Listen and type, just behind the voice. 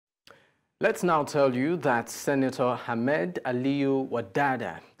Let's now tell you that Senator Ahmed Aliyu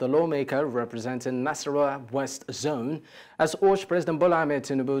Wadada, the lawmaker representing Nasarawa West Zone, has urged President Bola Ahmed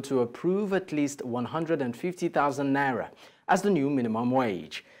Tinubu to approve at least 150,000 naira as the new minimum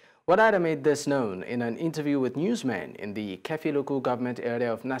wage. Wadada made this known in an interview with newsmen in the Kefi local government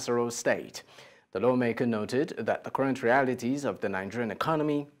area of Nasarawa State. The lawmaker noted that the current realities of the Nigerian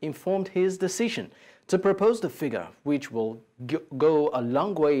economy informed his decision to propose the figure, which will go a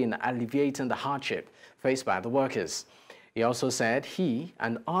long way in alleviating the hardship faced by the workers. He also said he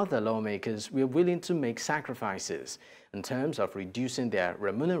and other lawmakers were willing to make sacrifices in terms of reducing their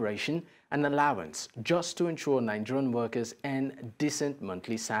remuneration and allowance just to ensure Nigerian workers earn decent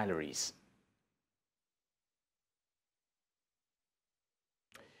monthly salaries.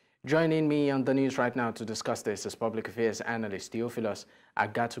 Joining me on the news right now to discuss this is public affairs analyst Theophilus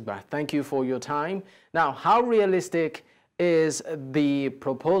Akatugba. Thank you for your time. Now, how realistic is the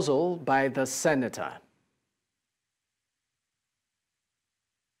proposal by the senator?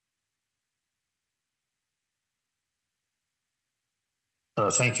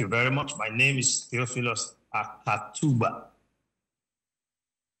 Thank you very much. My name is Theophilus Akatugba.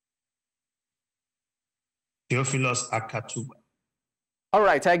 Theophilus Akatugba. All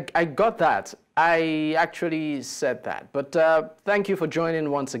right, I got that. I actually said that, but thank you for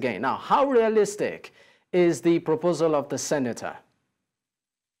joining once again. Now, how realistic is the proposal of the senator?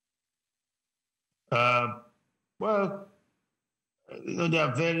 Well, there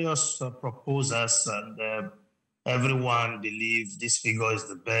are various proposals, and everyone believes this figure is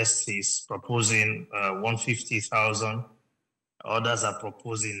the best. He's proposing 150,000. Others are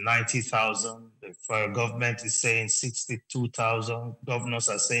proposing 90,000. The government is saying 62,000. Governors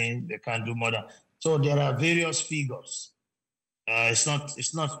are saying they can't do more than. So there are various figures. It's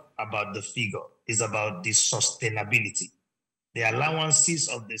not about the figure. It's about the sustainability. The allowances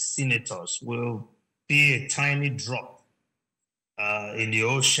of the senators will be a tiny drop in the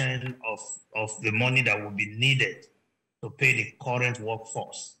ocean of the money that will be needed to pay the current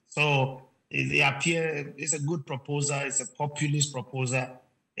workforce. So it's a good proposal. It's a populist proposal.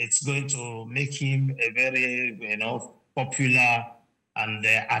 It's going to make him a very, popular and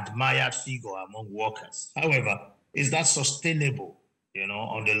admired figure among workers. However, is that sustainable,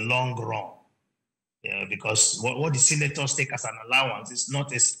 on the long run? Because what the senators take as an allowance is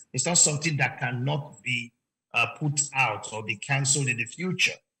it's not something that cannot be put out or be cancelled in the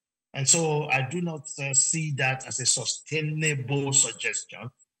future. And so I do not see that as a sustainable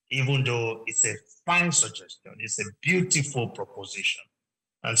suggestion. Even though it's a fine suggestion, it's a beautiful proposition.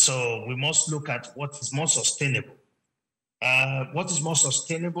 And so we must look at what is more sustainable. What is more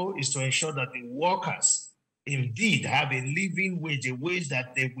sustainable is to ensure that the workers indeed have a living wage, a wage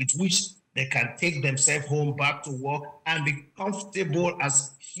with which they can take themselves home back to work and be comfortable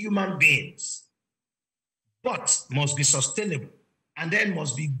as human beings, but must be sustainable and then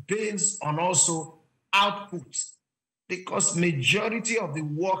must be based on also output. Because majority of the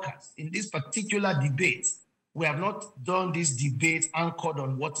workers in this particular debate, we have not done this debate anchored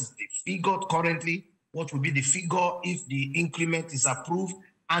on what is the figure currently, what will be the figure if the increment is approved,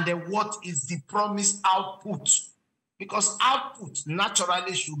 and then what is the promised output. Because output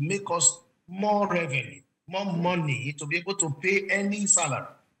naturally should make us more revenue, more money to be able to pay any salary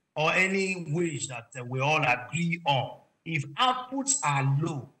or any wage that we all agree on. If outputs are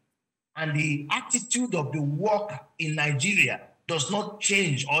low, and the attitude of the worker in Nigeria does not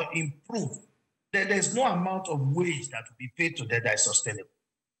change or improve, then there's no amount of wage that will be paid to them that is sustainable.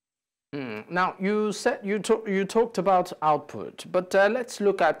 Now, you said you talked about output, but let's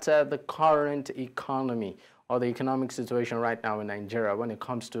look at the current economy or the economic situation right now in Nigeria when it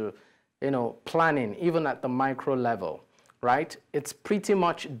comes to, planning, even at the micro level, right? It's pretty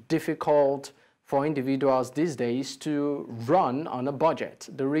much difficult for individuals these days to run on a budget.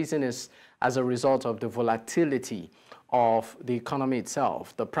 The reason is as a result of the volatility of the economy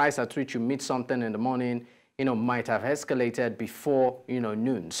itself. The price at which you meet something in the morning, might have escalated before,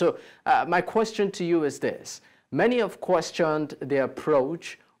 noon. So my question to you is this. Many have questioned the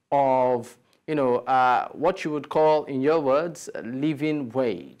approach of, what you would call, in your words, living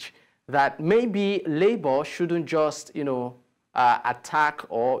wage. That maybe labor shouldn't just, attack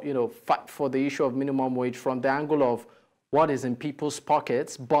or fight for the issue of minimum wage from the angle of what is in people's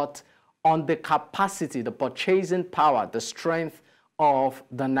pockets, but on the capacity, the purchasing power, the strength of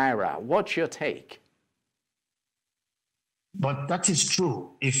the naira. What's your take? But that is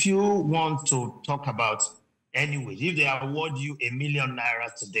true. If you want to talk about any wage, if they award you 1 million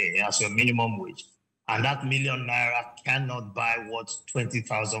naira today as your minimum wage, and that 1 million naira cannot buy what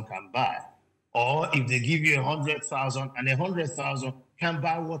 20,000 can buy, or if they give you 100,000 and 100,000 can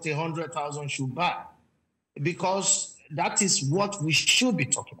buy what 100,000 should buy, because that is what we should be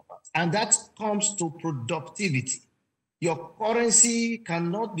talking about. And that comes to productivity. Your currency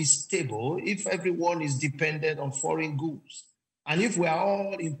cannot be stable if everyone is dependent on foreign goods. And if we are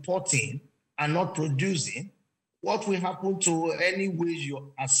all importing and not producing, what will happen to any wage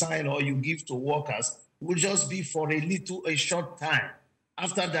you assign or you give to workers will just be for a short time.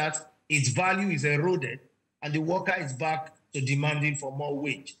 After that, its value is eroded and the worker is back to demanding for more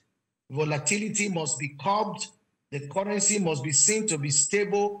wage. Volatility must be curbed. The currency must be seen to be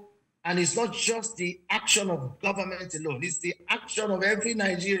stable. And it's not just the action of government alone, it's the action of every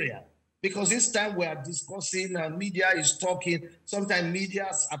Nigerian. Because this time we are discussing and media is talking, sometimes media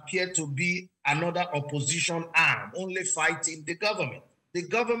appear to be another opposition arm, only fighting the government. The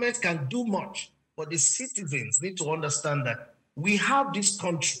government can do much, but the citizens need to understand that we have this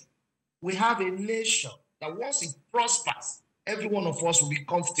country, we have a nation that once it prospers, every one of us will be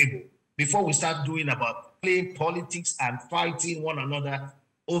comfortable before we start doing about playing politics and fighting one another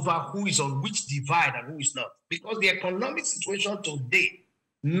over who is on which divide and who is not. Because the economic situation today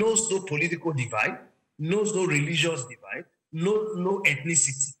knows no political divide, knows no religious divide, no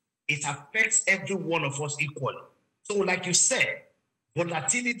ethnicity. It affects every one of us equally. So like you said,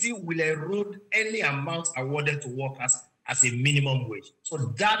 volatility will erode any amount awarded to workers as a minimum wage. So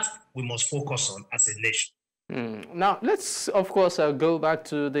that we must focus on as a nation. Now, let's, of course, go back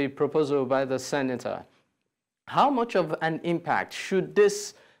to the proposal by the senator. How much of an impact should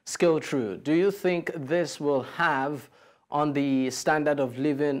this scale through? Do you think this will have on the standard of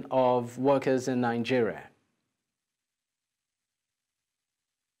living of workers in Nigeria?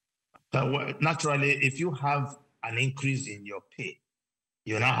 Naturally, if you have an increase in your pay,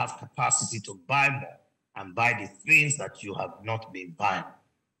 you now have capacity to buy more and buy the things that you have not been buying.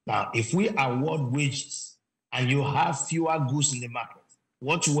 Now, if we award wages and you have fewer goods in the market,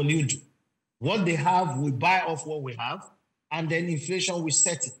 what will you do? What they have, we buy off what we have, and then inflation will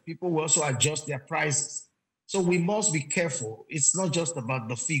set it. People will also adjust their prices. So we must be careful. It's not just about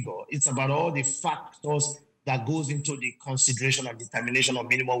the figure. It's about all the factors that goes into the consideration and determination of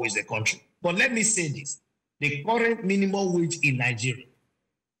minimum wage in the country. But let me say this. The current minimum wage in Nigeria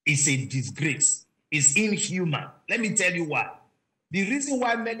is a disgrace. It's inhuman. Let me tell you why. The reason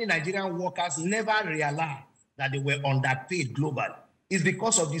why many Nigerian workers never realized that they were underpaid globally is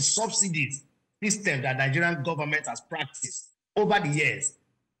because of the subsidies system that Nigerian government has practiced over the years.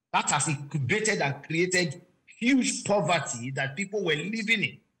 That has incubated and created huge poverty that people were living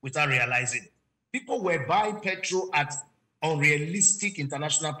in without realizing it. People were buying petrol at unrealistic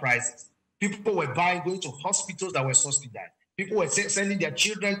international prices. People were going to hospitals that were subsidized. People were sending their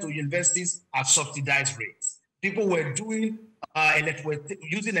children to universities at subsidized rates. People were doing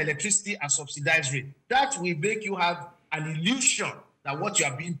using electricity at subsidized rate. That will make you have an illusion that what you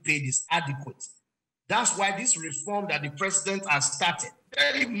are being paid is adequate. That's why this reform that the president has started,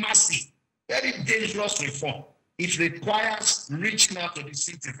 very massive, very dangerous reform, it requires reaching out to the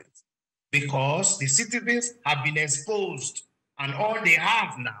citizens because the citizens have been exposed and all they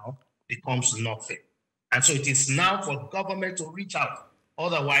have now becomes nothing. And so it is now for government to reach out.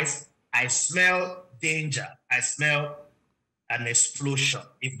 Otherwise, I smell danger. I smell an explosion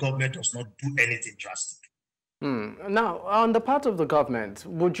if government does not do anything drastic. Now, on the part of the government,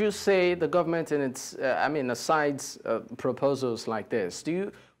 would you say the government in its, aside proposals like this,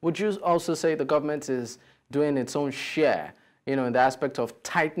 would you also say the government is doing its own share, in the aspect of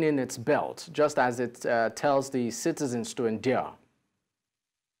tightening its belt, just as it tells the citizens to endure?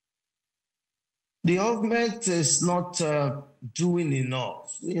 The government is not doing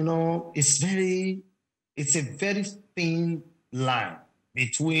enough. It's a very thin line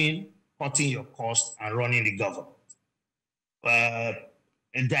between cutting your cost and running the government.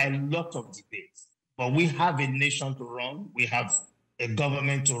 And there are a lot of debates, but we have a nation to run, we have a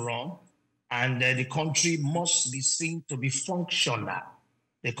government to run, and the country must be seen to be functional.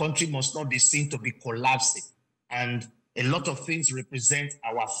 The country must not be seen to be collapsing. And a lot of things represent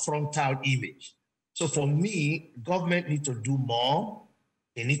our frontal image. So for me, government need to do more.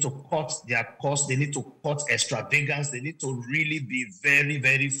 They need to cut their costs. They need to cut extravagance. They need to really be very,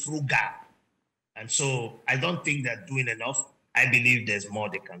 very frugal. And so I don't think they're doing enough. I believe there's more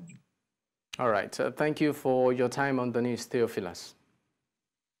they can do. All right. Thank you for your time on the news, Theophilus.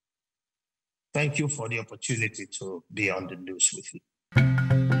 Thank you for the opportunity to be on the news with you.